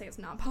 I'm gonna say it's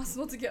not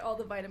possible to get all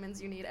the vitamins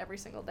you need every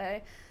single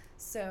day.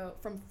 So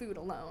from food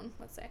alone,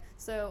 let's say.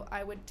 So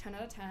I would 10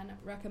 out of 10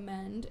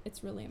 recommend.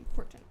 It's really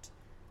important.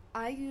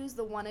 I use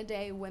the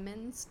 1-a-day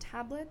women's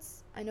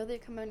tablets. I know they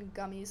come in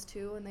gummies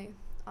too, and they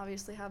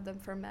obviously have them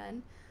for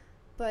men.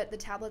 But the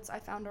tablets I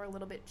found are a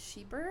little bit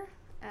cheaper,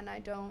 and I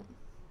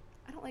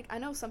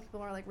know some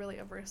people are like really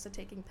averse to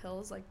taking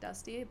pills like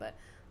Dusty, but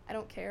I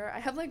don't care. I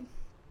have like,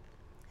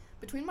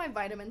 between my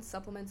vitamins,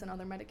 supplements, and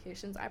other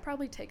medications, I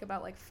probably take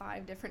about like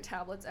 5 different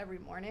tablets every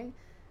morning,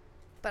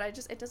 but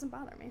it doesn't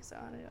bother me, so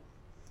I don't do it.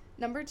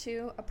 Number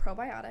 2, a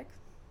probiotic.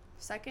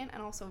 Second,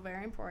 and also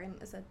very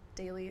important, is a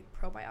daily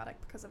probiotic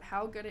because of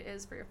how good it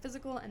is for your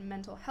physical and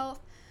mental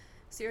health.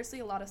 Seriously,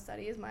 a lot of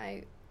studies,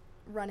 my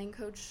running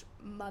coach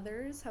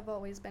mothers have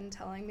always been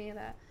telling me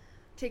that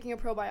taking a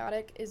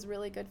probiotic is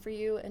really good for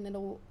you, and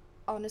it'll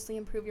honestly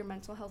improve your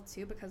mental health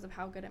too because of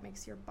how good it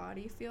makes your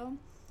body feel.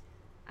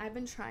 I've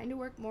been trying to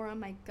work more on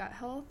my gut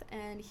health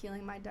and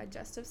healing my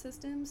digestive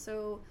system,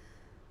 so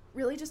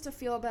really just to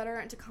feel better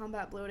and to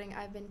combat bloating,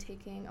 I've been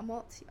taking a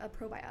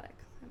probiotic.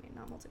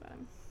 Not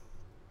multivitamin.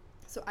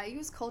 So I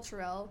use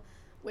Culturelle,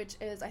 which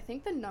is, I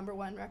think, the number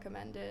 1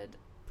 recommended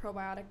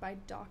probiotic by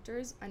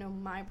doctors. I know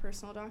my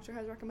personal doctor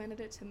has recommended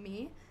it to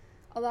me.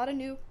 A lot of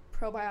new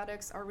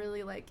probiotics are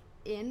really like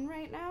in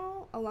right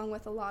now, along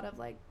with a lot of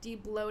like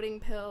de-bloating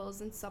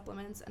pills and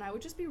supplements, and I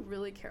would just be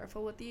really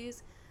careful with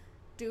these.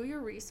 Do your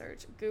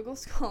research. Google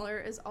Scholar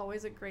is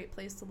always a great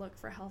place to look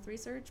for health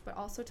research, but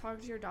also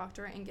talk to your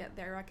doctor and get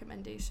their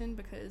recommendation,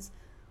 because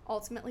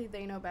ultimately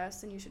they know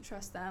best and you should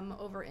trust them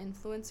over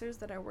influencers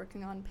that are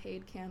working on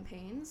paid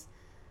campaigns.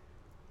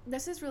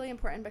 This is really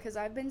important because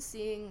I've been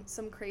seeing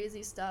some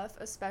crazy stuff,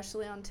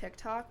 especially on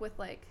TikTok, with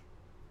like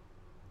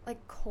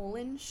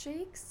colon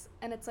shakes,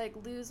 and it's like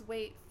lose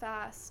weight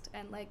fast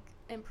and like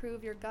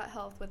improve your gut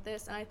health with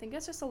this, and I think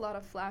it's just a lot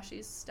of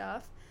flashy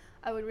stuff.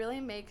 I would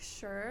really make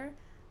sure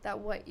that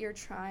what you're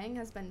trying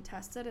has been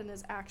tested and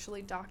is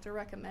actually doctor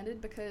recommended,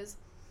 because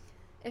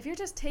if you're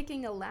just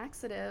taking a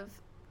laxative,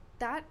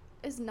 that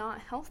is not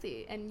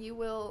healthy, and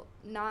your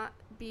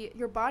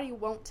body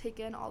won't take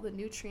in all the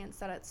nutrients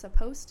that it's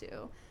supposed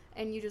to,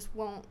 and you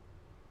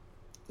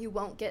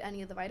won't get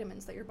any of the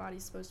vitamins that your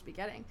body's supposed to be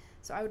getting.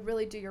 So I would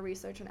really do your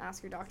research and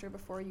ask your doctor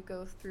before you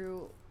go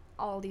through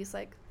all these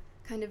like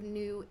kind of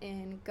new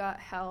in gut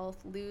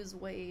health, lose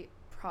weight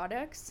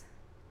products.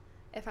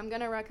 If I'm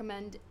going to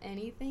recommend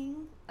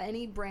anything,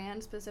 any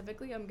brand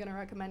specifically, I'm going to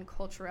recommend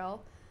Culturelle,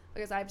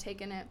 because I've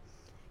taken it.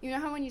 You know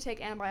how when you take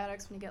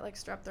antibiotics when you get like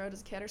strep throat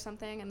as a kid or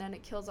something, and then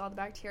it kills all the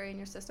bacteria in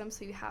your system,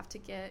 so you have to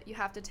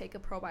take a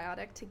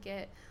probiotic to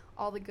get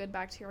all the good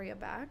bacteria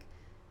back?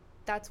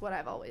 That's what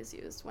I've always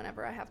used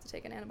whenever I have to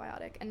take an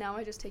antibiotic. And now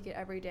I just take it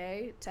every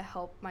day to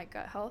help my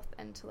gut health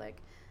and to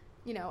like,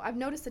 I've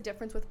noticed a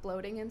difference with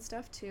bloating and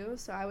stuff too,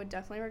 so I would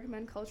definitely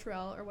recommend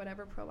Culturelle or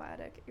whatever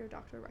probiotic your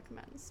doctor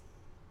recommends.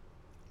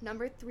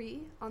 Number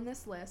 3 on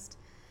this list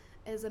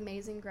is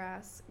Amazing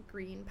Grass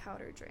Green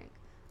Powder Drink.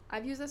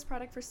 I've used this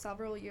product for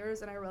several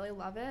years and I really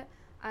love it.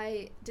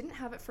 I didn't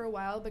have it for a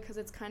while because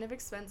it's kind of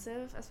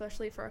expensive,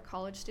 especially for a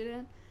college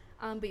student,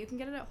 but you can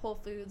get it at Whole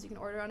Foods. You can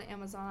order it on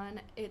Amazon.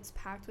 It's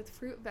packed with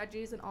fruit,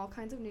 veggies, and all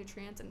kinds of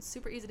nutrients, and it's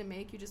super easy to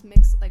make. You just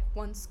mix like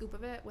 1 scoop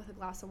of it with a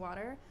glass of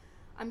water.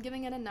 I'm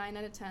giving it a 9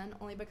 out of 10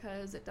 only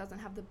because it doesn't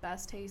have the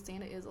best taste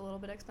and it is a little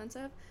bit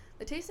expensive.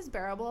 The taste is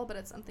bearable, but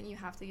it's something you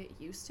have to get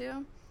used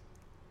to.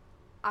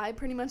 I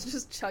pretty much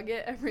just chug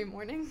it every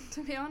morning,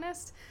 to be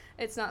honest.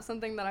 It's not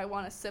something that I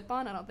want to sip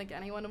on. I don't think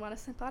anyone would want to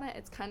sip on it.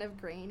 It's kind of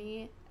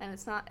grainy, and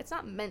it's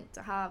not meant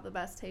to have the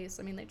best taste.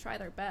 I mean, they try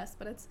their best,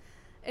 but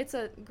it's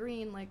a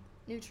green, like,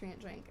 nutrient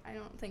drink. I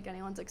don't think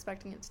anyone's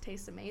expecting it to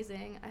taste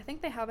amazing. I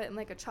think they have it in,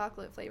 like, a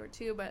chocolate flavor,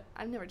 too, but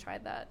I've never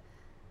tried that.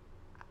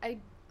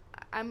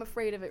 I'm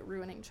afraid of it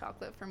ruining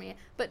chocolate for me.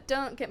 But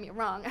don't get me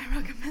wrong, I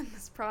recommend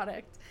this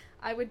product.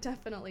 I would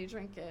definitely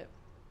drink it.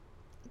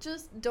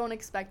 Just don't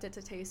expect it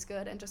to taste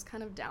good and just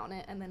kind of down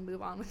it and then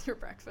move on with your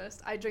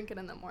breakfast. I drink it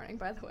in the morning,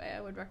 by the way. I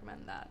would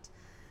recommend that.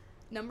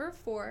 Number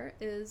 4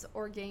 is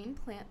Orgain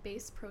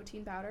plant-based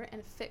protein powder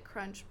and Fit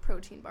Crunch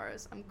protein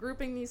bars. I'm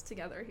grouping these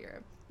together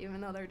here,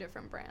 even though they're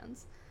different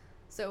brands.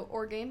 So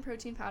Orgain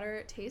protein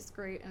powder tastes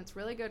great, and it's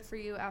really good for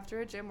you after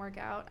a gym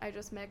workout. I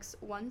just mix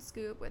 1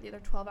 scoop with either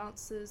 12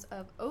 ounces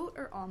of oat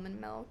or almond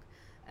milk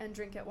and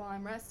drink it while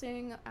I'm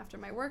resting after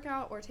my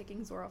workout or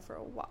taking Zora for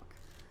a walk.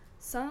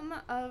 Same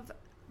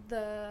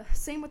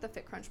with the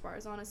Fit Crunch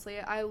bars, honestly.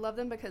 I love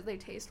them because they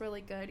taste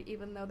really good,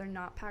 even though they're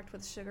not packed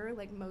with sugar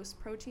like most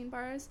protein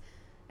bars.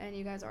 And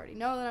you guys already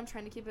know that I'm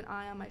trying to keep an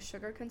eye on my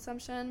sugar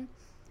consumption.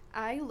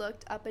 I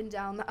looked up and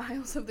down the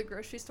aisles of the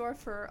grocery store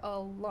for a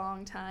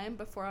long time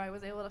before I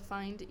was able to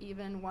find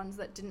even ones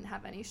that didn't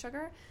have any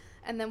sugar.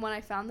 And then when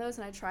I found those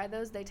and I tried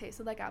those, they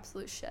tasted like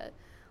absolute shit.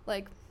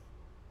 Like,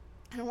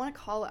 I don't want to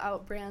call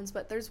out brands,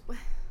 but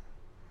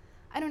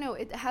I don't know,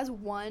 it has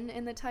 1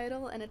 in the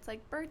title, and it's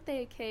like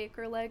birthday cake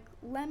or like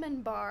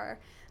lemon bar.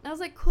 And I was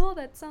like, cool,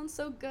 that sounds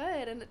so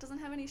good, and it doesn't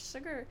have any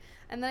sugar.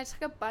 And then I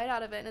took a bite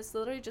out of it, and it's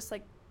literally just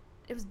like,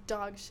 it was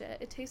dog shit.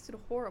 It tasted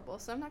horrible.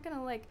 So I'm not going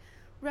to like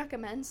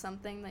recommend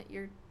something that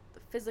you're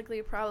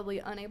physically probably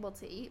unable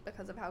to eat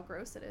because of how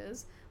gross it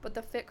is. But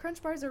the Fit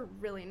Crunch bars are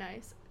really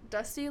nice.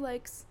 Dusty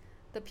likes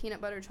the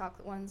peanut butter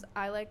chocolate ones.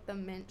 I like the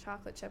mint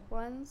chocolate chip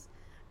ones.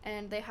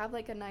 And they have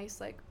like a nice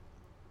like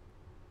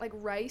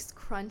rice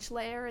crunch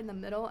layer in the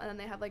middle, and then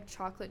they have like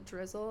chocolate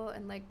drizzle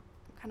and like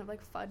kind of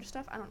like fudge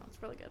stuff. I don't know,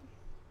 it's really good.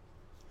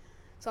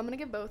 So I'm going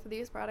to give both of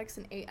these products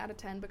an 8 out of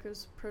 10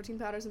 because protein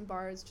powders and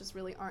bars just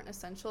really aren't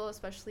essential,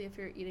 especially if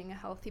you're eating a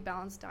healthy,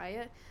 balanced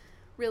diet.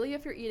 Really,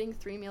 if you're eating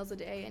 3 meals a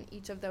day and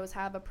each of those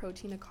have a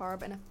protein, a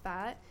carb, and a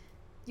fat,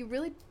 you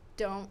really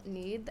don't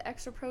need the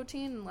extra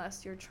protein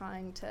unless you're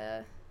trying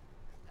to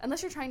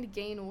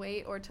gain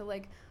weight or to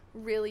like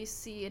really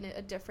see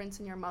a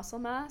difference in your muscle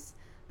mass.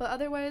 But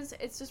otherwise,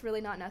 it's just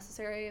really not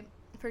necessary.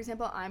 For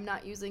example, I'm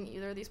not using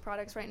either of these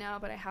products right now,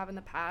 but I have in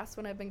the past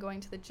when I've been going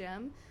to the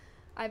gym.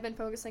 I've been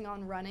focusing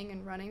on running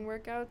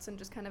workouts and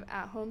just kind of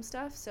at-home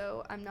stuff,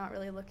 so I'm not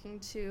really looking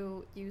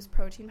to use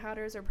protein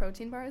powders or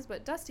protein bars,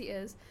 but Dusty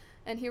is,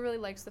 and he really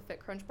likes the Fit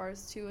Crunch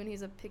bars too, and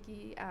he's a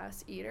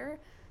picky-ass eater.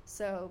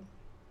 So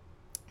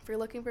if you're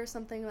looking for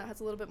something that has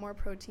a little bit more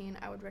protein,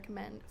 I would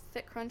recommend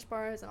Fit Crunch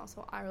bars, and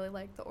also I really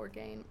like the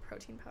Orgain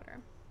protein powder.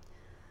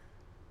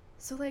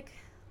 So, like,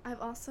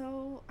 I've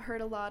also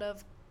heard a lot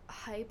of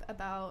hype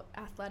about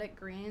athletic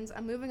greens.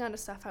 I'm moving on to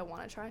stuff I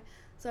want to try.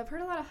 So I've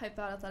heard a lot of hype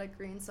about athletic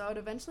greens, so I would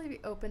eventually be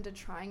open to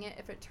trying it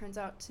if it turns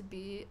out to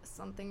be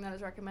something that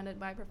is recommended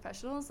by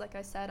professionals. Like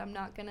I said, I'm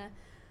not gonna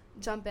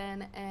jump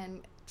in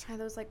and try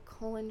those like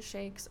colon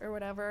shakes or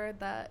whatever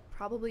that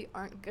probably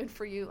aren't good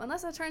for you,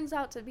 unless it turns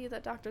out to be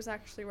that doctors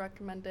actually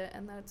recommend it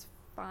and that's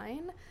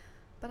fine.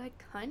 But I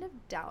kind of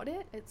doubt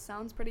it. It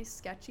sounds pretty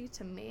sketchy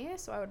to me,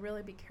 so I would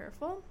really be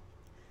careful.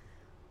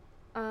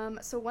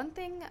 So one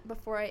thing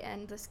before I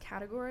end this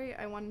category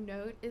I want to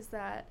note is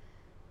that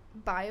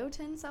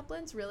biotin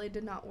supplements really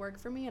did not work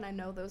for me, and I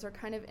know those are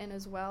kind of in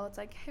as well. It's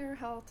like hair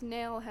health,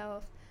 nail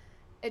health.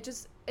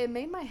 It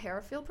made my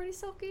hair feel pretty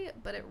silky,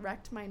 but it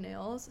wrecked my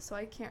nails, so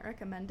I can't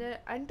recommend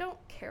it. I don't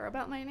care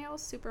about my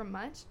nails super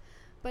much,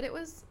 but it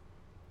was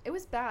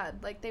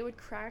bad. Like, they would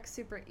crack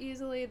super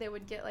easily. They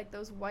would get like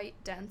those white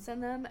dents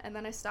in them, and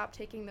then I stopped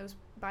taking those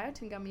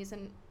biotin gummies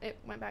and it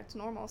went back to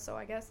normal. So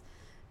I guess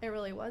it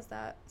really was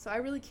that. So I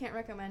really can't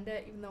recommend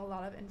it, even though a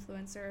lot of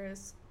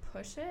influencers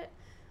push it.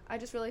 I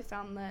just really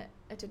found that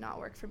it did not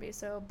work for me.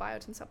 So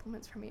biotin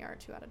supplements for me are a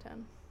 2 out of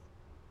 10.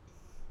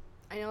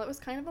 I know it was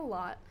kind of a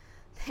lot.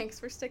 Thanks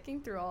for sticking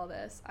through all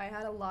this. I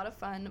had a lot of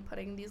fun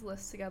putting these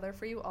lists together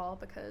for you all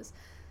because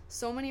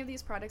so many of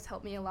these products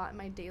help me a lot in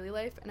my daily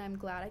life, and I'm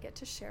glad I get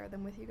to share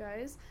them with you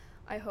guys.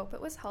 I hope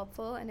it was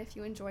helpful, and if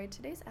you enjoyed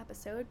today's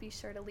episode, be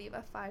sure to leave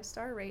a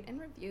 5-star rate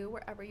and review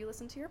wherever you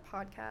listen to your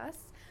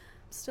podcasts.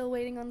 I'm still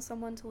waiting on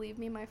someone to leave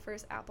me my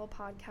first Apple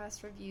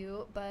Podcast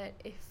review, but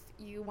if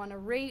you want to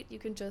rate, you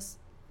can it's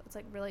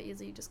like really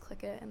easy. You just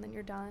click it and then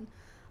you're done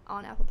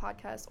on Apple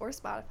Podcasts or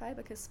Spotify,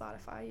 because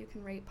Spotify, you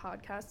can rate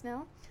podcasts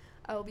now.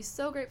 I will be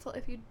so grateful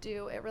if you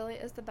do. It really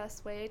is the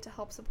best way to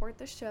help support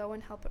the show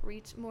and help it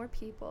reach more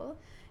people.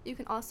 You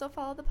can also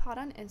follow the pod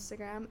on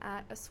Instagram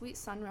at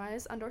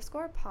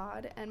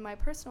asweetsunrise_pod and my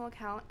personal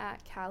account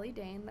at Kalli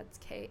Dane, that's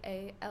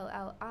KalliDain,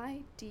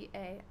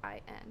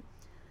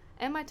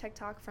 and my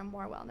TikTok for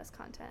more wellness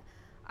content.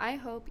 I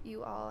hope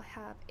you all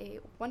have a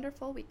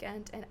wonderful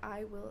weekend, and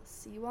I will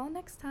see you all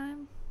next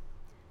time.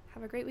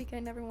 Have a great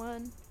weekend,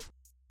 everyone.